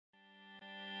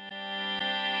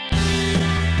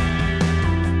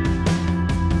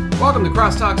Welcome to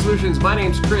Crosstalk Solutions. My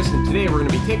name's Chris, and today we're going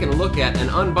to be taking a look at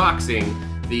and unboxing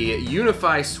the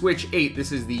UniFi Switch 8.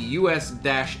 This is the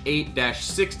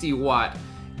US-8-60 watt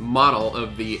model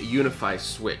of the UniFi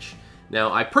Switch.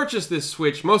 Now, I purchased this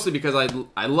switch mostly because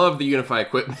I love the UniFi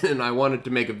equipment and I wanted to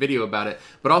make a video about it,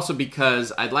 but also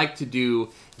because I'd like to do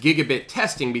gigabit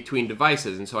testing between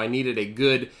devices, and so I needed a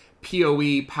good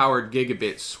PoE-powered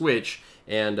gigabit switch.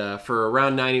 And for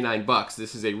around 99 bucks,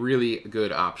 this is a really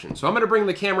good option. So I'm going to bring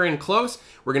the camera in close.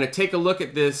 We're going to take a look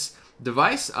at this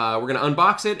device. We're going to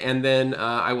unbox it, and then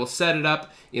I will set it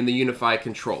up in the UniFi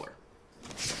controller.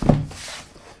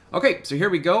 Okay, so here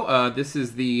we go. This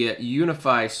is the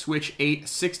UniFi Switch 8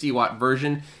 60 watt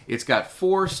version. It's got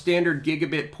 4 standard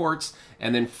gigabit ports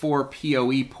and then 4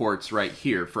 PoE ports right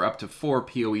here for up to 4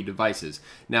 PoE devices.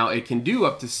 Now, it can do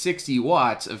up to 60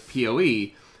 watts of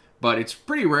PoE, but it's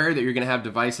pretty rare that you're going to have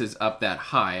devices up that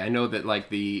high. I know that like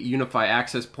the UniFi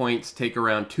access points take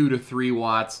around 2 to 3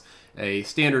 watts. A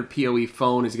standard PoE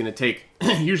phone is going to take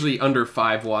usually under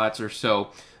 5 watts or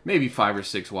so, maybe 5 or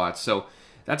 6 watts. So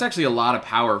that's actually a lot of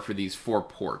power for these 4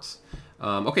 ports.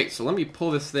 Okay, so let me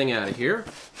pull this thing out of here.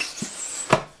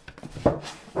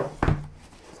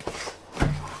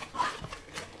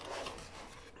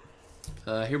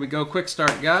 Here we go, quick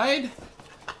start guide.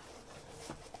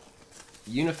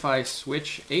 UniFi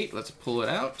Switch 8, let's pull it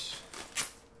out.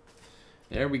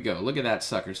 There we go, look at that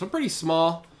sucker. So pretty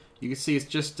small. You can see it's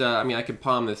just, I mean, I could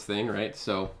palm this thing, right?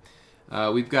 So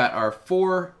we've got our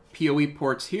 4 PoE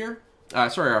ports here.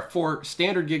 Our 4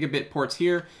 standard gigabit ports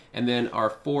here, and then our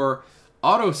 4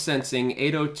 auto-sensing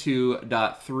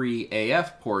 802.3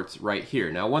 AF ports right here.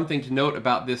 Now, one thing to note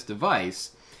about this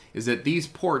device is that these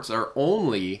ports are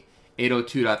only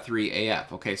 802.3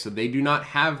 AF, okay? So they do not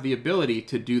have the ability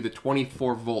to do the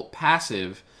 24-volt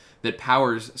passive that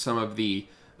powers some of the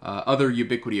other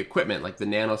Ubiquiti equipment, like the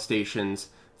nano stations,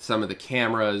 some of the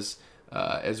cameras,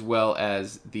 as well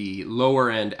as the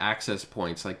lower-end access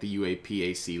points like the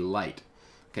UAP-AC Lite.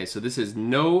 Okay, so this is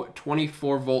no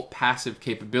 24-volt passive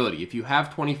capability. If you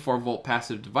have 24-volt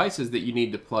passive devices that you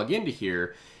need to plug into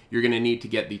here, you're going to need to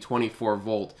get the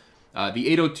 24-volt,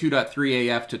 the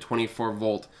 802.3 AF to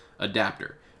 24-volt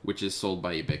adapter, which is sold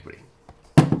by Ubiquiti.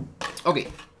 Okay,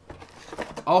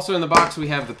 also in the box we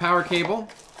have the power cable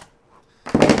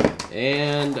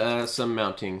and some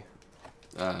mounting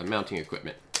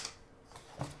equipment.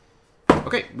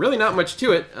 Okay, really not much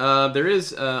to it. There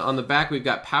is, on the back we've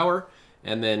got power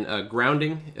and then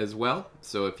grounding as well.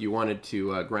 So if you wanted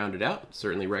to ground it out,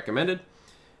 certainly recommended.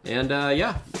 And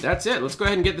yeah, that's it. Let's go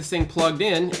ahead and get this thing plugged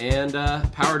in and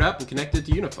powered up and connected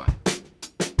to UniFi.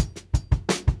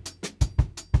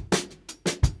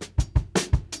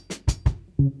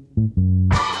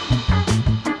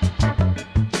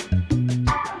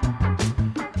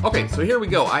 Okay, so here we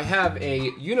go. I have a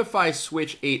UniFi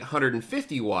Switch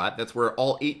 850 watt. That's where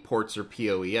all 8 ports are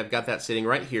PoE. I've got that sitting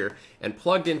right here, and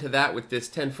plugged into that with this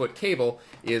 10-foot cable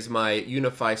is my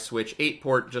UniFi Switch 8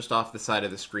 port just off the side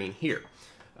of the screen here.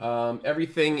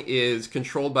 Everything is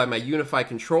controlled by my UniFi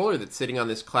controller that's sitting on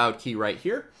this cloud key right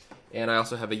here, and I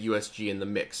also have a USG in the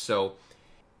mix. So,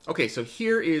 okay, so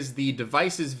here is the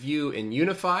devices view in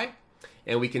UniFi.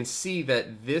 And we can see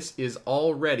that this is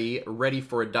already ready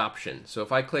for adoption. So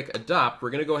if I click adopt,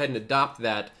 we're going to go ahead and adopt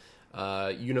that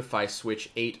UniFi Switch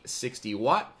 8 60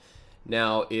 watt.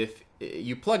 Now, if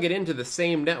you plug it into the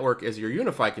same network as your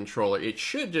UniFi controller, it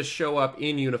should just show up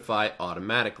in UniFi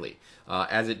automatically,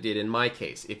 as it did in my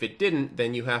case. If it didn't,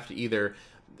 then you have to either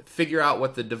figure out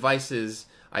what the device's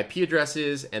IP address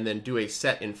is and then do a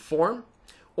set inform,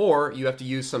 or you have to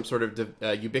use some sort of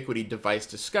Ubiquiti device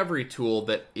discovery tool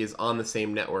that is on the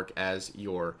same network as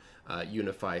your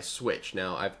UniFi Switch.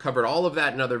 Now, I've covered all of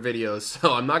that in other videos,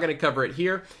 so I'm not going to cover it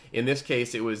here. In this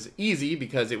case, it was easy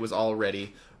because it was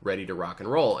already ready to rock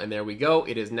and roll. And there we go.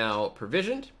 It is now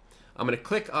provisioned. I'm going to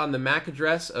click on the MAC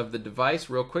address of the device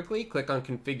real quickly, click on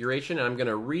configuration, and I'm going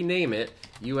to rename it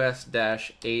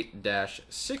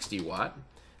US-8-60 watt.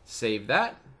 Save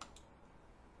that.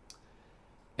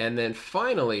 And then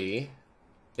finally,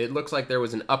 it looks like there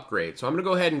was an upgrade. So I'm going to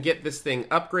go ahead and get this thing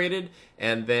upgraded,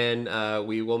 and then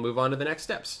we will move on to the next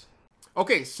steps.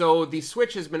 Okay, so the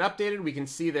switch has been updated. We can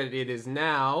see that it is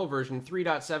now version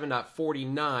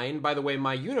 3.7.49. By the way,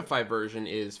 my UniFi version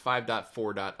is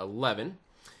 5.4.11.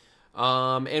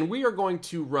 And we are going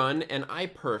to run an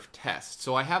iPerf test.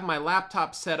 So I have my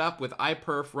laptop set up with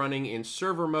iPerf running in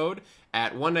server mode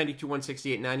at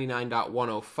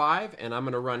 192.168.99.105, and I'm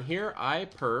going to run here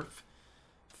iPerf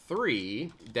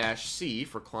 3-C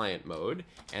for client mode,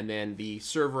 and then the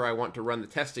server I want to run the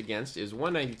test against is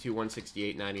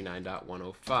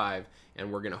 192.168.99.105,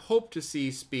 and we're going to hope to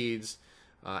see speeds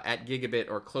at gigabit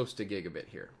or close to gigabit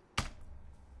here.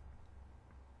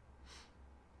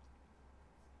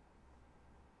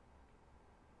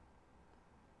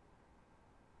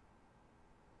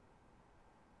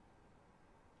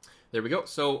 There we go.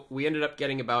 So we ended up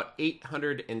getting about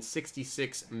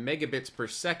 866 megabits per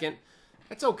second.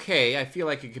 That's okay. I feel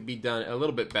like it could be done a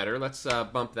little bit better. Let's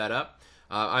bump that up.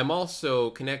 I'm also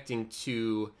connecting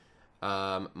to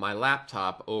my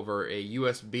laptop over a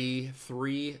USB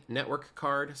 3 network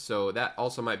card, so that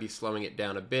also might be slowing it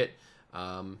down a bit.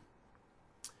 I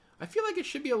feel like it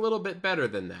should be a little bit better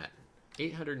than that.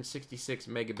 866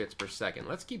 megabits per second.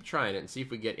 Let's keep trying it and see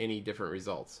if we get any different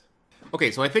results.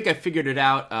 Okay, so I think I figured it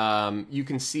out. You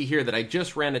can see here that I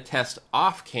just ran a test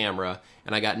off camera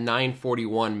and I got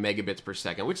 941 megabits per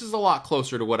second, which is a lot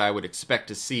closer to what I would expect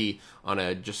to see on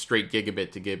a just straight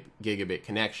gigabit to gigabit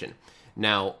connection.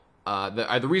 Now,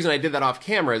 the reason I did that off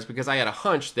camera is because I had a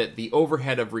hunch that the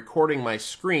overhead of recording my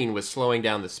screen was slowing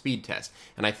down the speed test,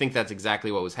 and I think that's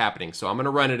exactly what was happening. So I'm going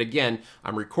to run it again.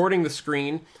 I'm recording the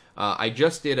screen. I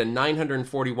just did a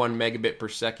 941 megabit per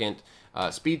second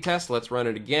speed test. Let's run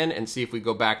it again and see if we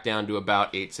go back down to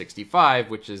about 865,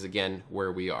 which is again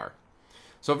where we are.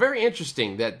 So very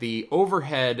interesting that the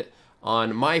overhead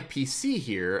on my PC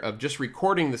here of just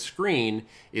recording the screen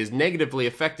is negatively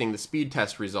affecting the speed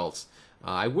test results.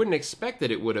 I wouldn't expect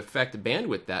that it would affect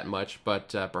bandwidth that much,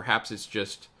 but perhaps it's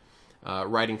just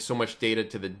writing so much data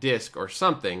to the disk or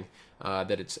something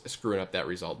that it's screwing up that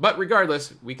result. But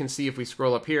regardless, we can see if we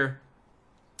scroll up here,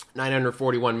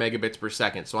 941 megabits per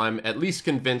second. So I'm at least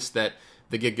convinced that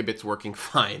the gigabit's working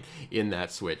fine in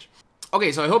that switch.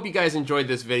 Okay, so I hope you guys enjoyed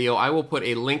this video. I will put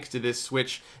a link to this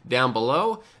switch down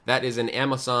below. That is an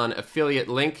Amazon affiliate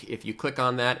link. If you click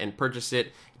on that and purchase it,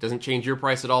 it doesn't change your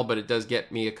price at all, but it does get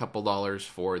me a couple dollars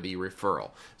for the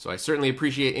referral. So I certainly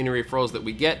appreciate any referrals that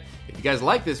we get. If you guys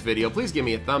like this video, please give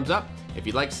me a thumbs up. If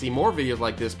you'd like to see more videos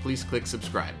like this, please click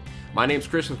subscribe. My name's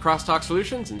Chris with Crosstalk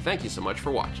Solutions, and thank you so much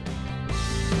for watching.